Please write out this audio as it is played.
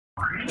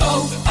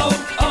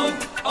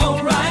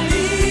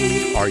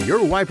O'Reilly. Are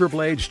your wiper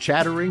blades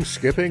chattering,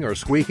 skipping, or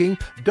squeaking?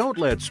 Don't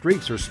let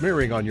streaks or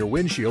smearing on your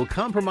windshield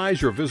compromise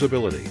your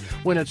visibility.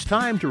 When it's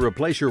time to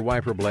replace your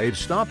wiper blades,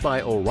 stop by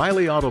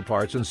O'Reilly Auto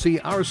Parts and see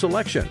our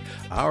selection.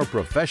 Our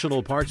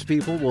professional parts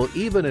people will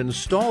even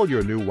install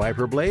your new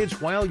wiper blades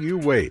while you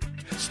wait.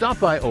 Stop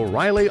by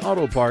O'Reilly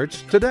Auto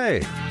Parts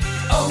today.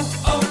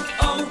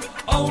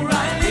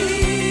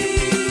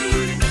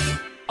 O'Reilly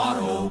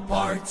Auto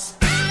Parts.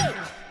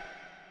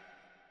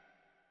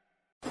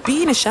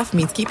 Being a chef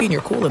means keeping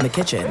your cool in the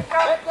kitchen.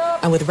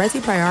 And with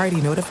Resi Priority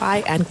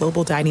Notify and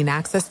Global Dining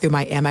Access through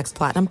my Amex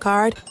Platinum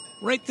card,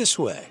 right this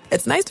way.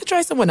 It's nice to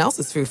try someone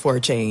else's food for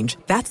a change.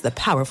 That's the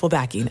powerful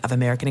backing of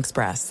American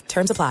Express.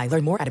 Terms apply.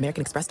 Learn more at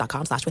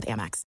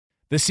americanexpress.com/withAmex.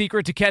 The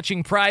secret to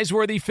catching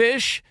prize-worthy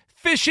fish?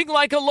 Fishing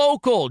like a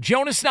local.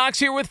 Jonas Knox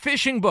here with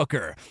Fishing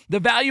Booker.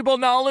 The valuable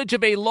knowledge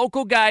of a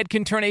local guide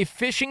can turn a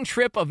fishing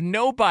trip of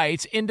no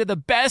bites into the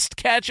best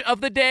catch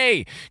of the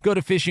day. Go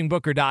to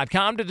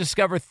fishingbooker.com to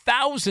discover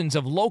thousands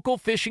of local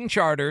fishing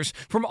charters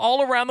from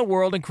all around the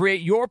world and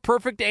create your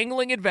perfect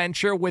angling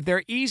adventure with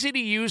their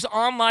easy-to-use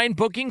online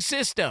booking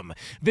system.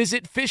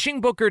 Visit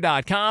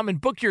fishingbooker.com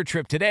and book your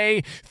trip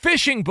today.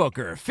 Fishing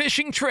Booker.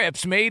 Fishing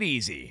trips made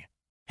easy.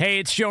 Hey,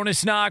 it's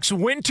Jonas Knox.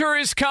 Winter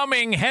is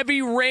coming.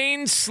 Heavy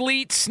rain,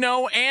 sleet,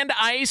 snow, and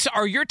ice.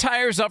 Are your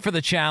tires up for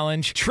the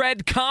challenge?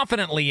 Tread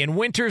confidently in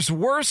winter's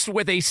worst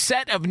with a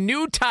set of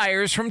new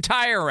tires from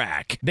Tire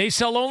Rack. They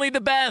sell only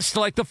the best,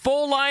 like the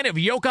full line of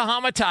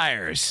Yokohama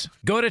tires.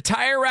 Go to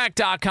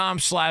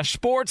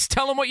TireRack.com/sports.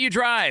 Tell them what you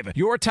drive.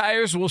 Your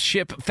tires will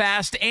ship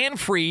fast and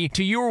free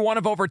to you or one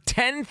of over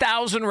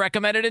 10,000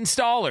 recommended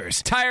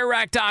installers.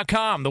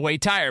 TireRack.com, the way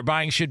tire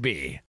buying should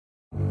be.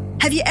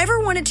 Have you ever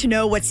wanted to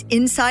know what's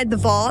inside the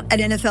vault at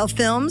NFL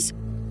Films?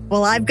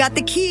 Well, I've got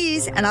the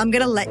keys, and I'm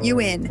going to let you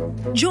in.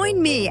 Join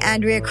me,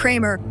 Andrea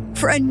Kramer,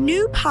 for a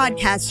new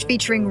podcast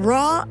featuring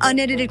raw,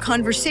 unedited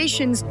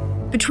conversations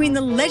between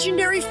the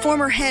legendary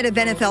former head of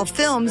NFL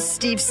Films,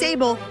 Steve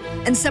Sable,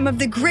 and some of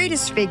the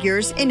greatest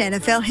figures in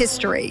NFL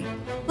history,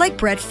 like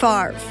Brett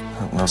Favre.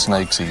 No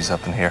snakesies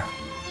up in here.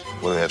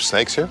 What, do they have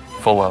snakes here?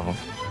 Full of them.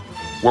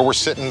 Where we're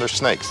sitting, there's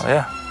snakes? Oh,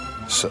 yeah.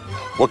 So,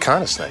 what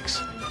kind of snakes?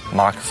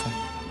 Moccasin.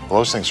 Well,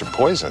 those things are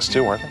poisonous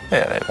too, aren't they?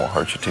 Yeah, they won't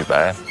hurt you too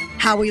bad.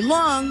 Howie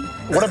Long.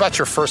 What about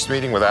your first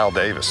meeting with Al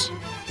Davis?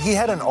 He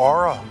had an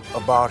aura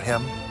about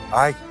him.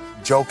 I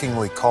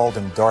jokingly called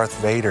him Darth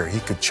Vader.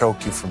 He could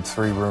choke you from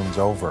 3 rooms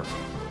over.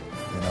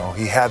 You know,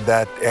 he had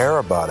that air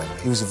about him.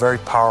 He was a very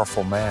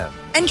powerful man.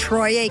 And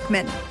Troy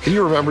Aikman. Can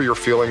you remember your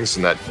feelings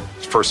in that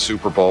first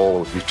Super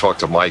Bowl? You talked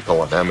to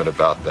Michael and Emmett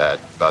about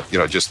that.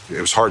 Just it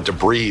was hard to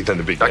breathe in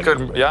the beginning. I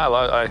couldn't.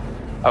 Yeah,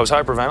 I was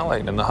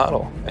hyperventilating in the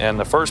huddle. And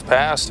the first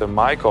pass to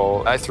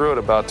Michael, I threw it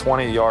about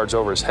 20 yards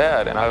over his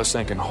head. And I was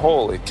thinking,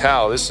 holy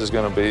cow, this is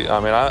going to be,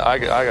 I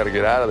got to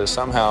get out of this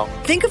somehow.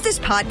 Think of this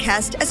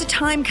podcast as a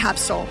time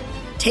capsule,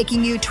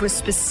 taking you to a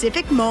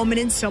specific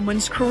moment in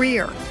someone's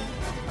career.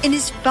 In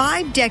his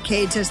 5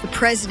 decades as the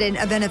president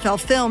of NFL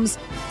Films,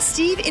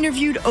 Steve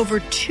interviewed over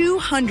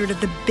 200 of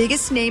the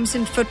biggest names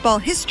in football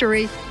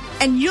history,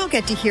 and you'll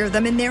get to hear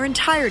them in their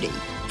entirety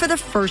for the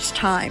first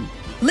time.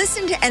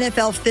 Listen to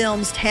NFL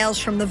Films Tales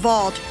from the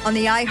Vault on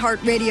the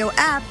iHeartRadio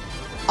app,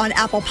 on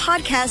Apple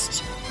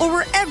Podcasts, or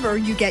wherever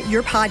you get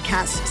your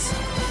podcasts.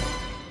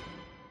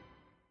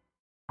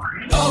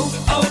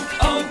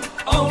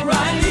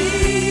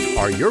 O'Reilly.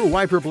 Are your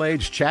wiper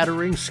blades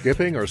chattering,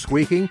 skipping, or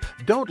squeaking?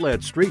 Don't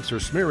let streaks or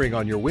smearing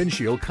on your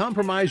windshield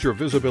compromise your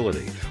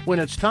visibility. When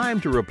it's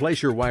time to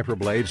replace your wiper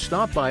blades,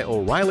 stop by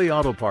O'Reilly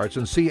Auto Parts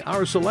and see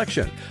our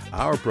selection.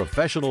 Our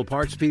professional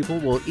parts people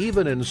will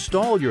even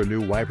install your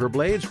new wiper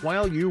blades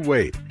while you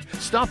wait.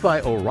 Stop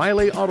by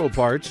O'Reilly Auto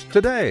Parts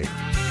today.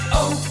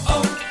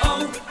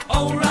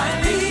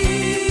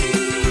 O'Reilly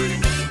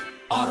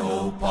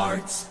Auto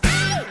Parts.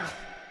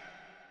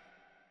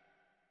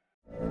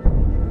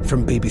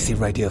 From BBC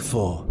Radio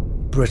 4,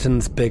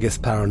 Britain's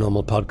biggest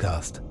paranormal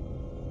podcast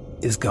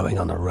is going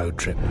on a road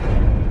trip.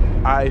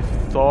 I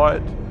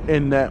thought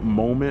in that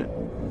moment,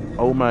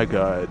 oh my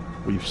God,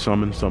 we've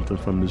summoned something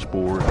from this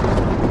board.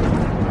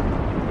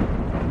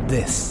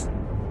 This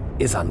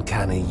is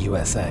Uncanny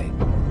USA.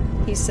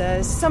 He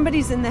says,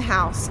 somebody's in the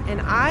house,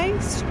 and I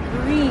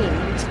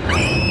screamed.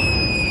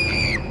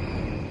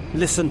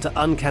 Listen to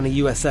Uncanny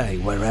USA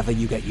wherever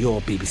you get your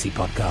BBC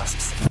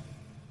podcasts,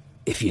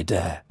 if you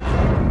dare.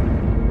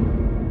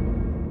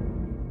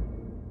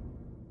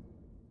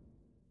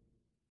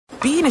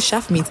 Being a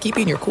chef means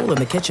keeping your cool in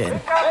the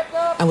kitchen.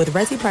 And with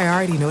Resi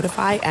Priority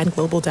Notify and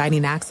Global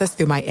Dining Access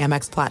through my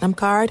Amex Platinum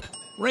card,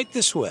 right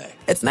this way.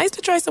 It's nice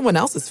to try someone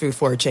else's food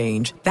for a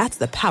change. That's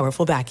the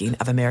powerful backing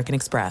of American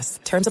Express.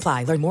 Terms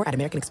apply. Learn more at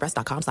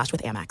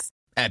americanexpress.com/withAmex.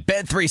 At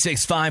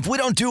Bet365, we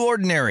don't do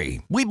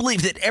ordinary. We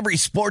believe that every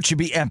sport should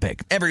be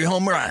epic. Every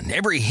home run,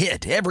 every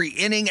hit, every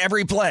inning,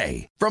 every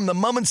play. From the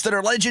moments that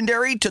are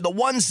legendary to the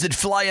ones that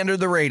fly under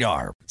the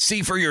radar.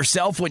 See for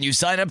yourself when you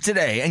sign up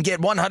today and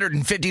get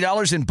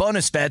 $150 in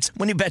bonus bets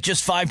when you bet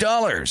just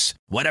 $5.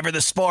 Whatever the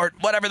sport,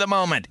 whatever the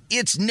moment,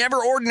 it's never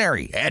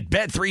ordinary at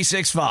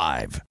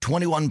Bet365.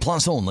 21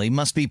 plus only.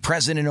 Must be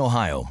present in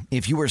Ohio.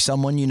 If you or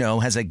someone you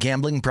know has a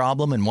gambling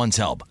problem and wants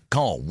help,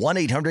 call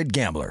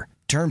 1-800-GAMBLER.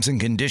 Terms and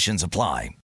conditions apply.